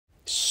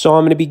So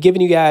I'm going to be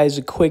giving you guys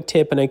a quick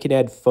tip, and I can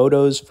add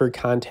photos for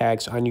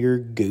contacts on your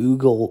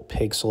Google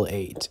Pixel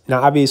 8.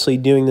 Now, obviously,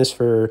 doing this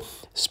for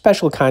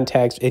special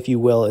contacts, if you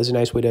will, is a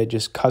nice way to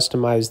just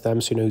customize them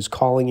so you know who's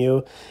calling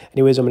you.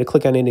 Anyways, I'm going to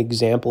click on an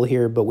example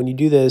here, but when you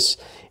do this,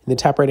 in the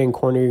top right-hand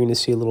corner, you're going to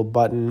see a little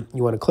button.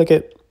 You want to click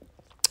it.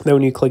 Then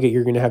when you click it,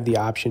 you're going to have the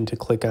option to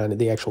click on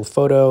the actual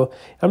photo.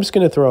 I'm just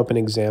going to throw up an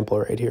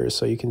example right here.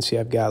 So you can see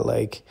I've got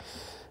like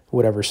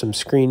whatever, some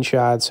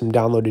screenshots, some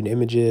downloaded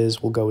images.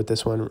 We'll go with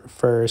this one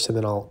first, and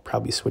then I'll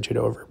probably switch it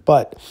over.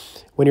 But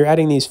when you're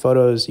adding these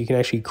photos, you can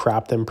actually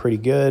crop them pretty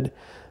good.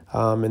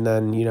 And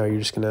then, you know, you're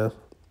just going to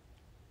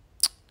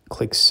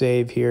click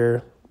save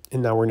here.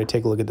 And now we're going to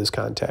take a look at this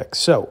contact.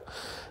 So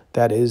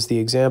that is the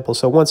example.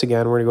 So once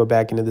again, we're going to go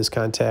back into this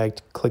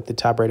contact, click the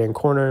top right-hand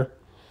corner.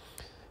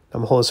 I'm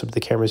going to hold this up to the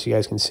camera so you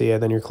guys can see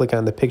it. Then you're clicking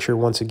on the picture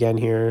once again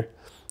here.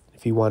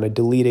 If you want to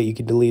delete it, you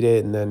can delete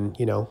it. And then,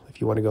 you know, if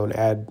you want to go and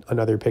add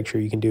another picture,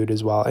 you can do it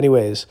as well.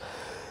 Anyways,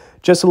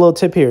 just a little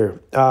tip here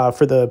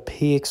for the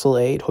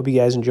Pixel 8. Hope you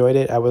guys enjoyed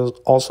it. I would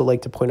also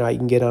like to point out you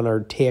can get on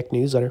our tech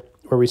newsletter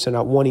where we send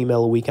out one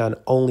email a week on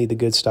only the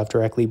good stuff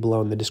directly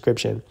below in the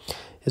description.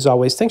 As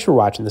always, thanks for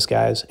watching this,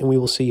 guys, and we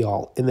will see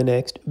y'all in the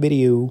next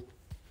video.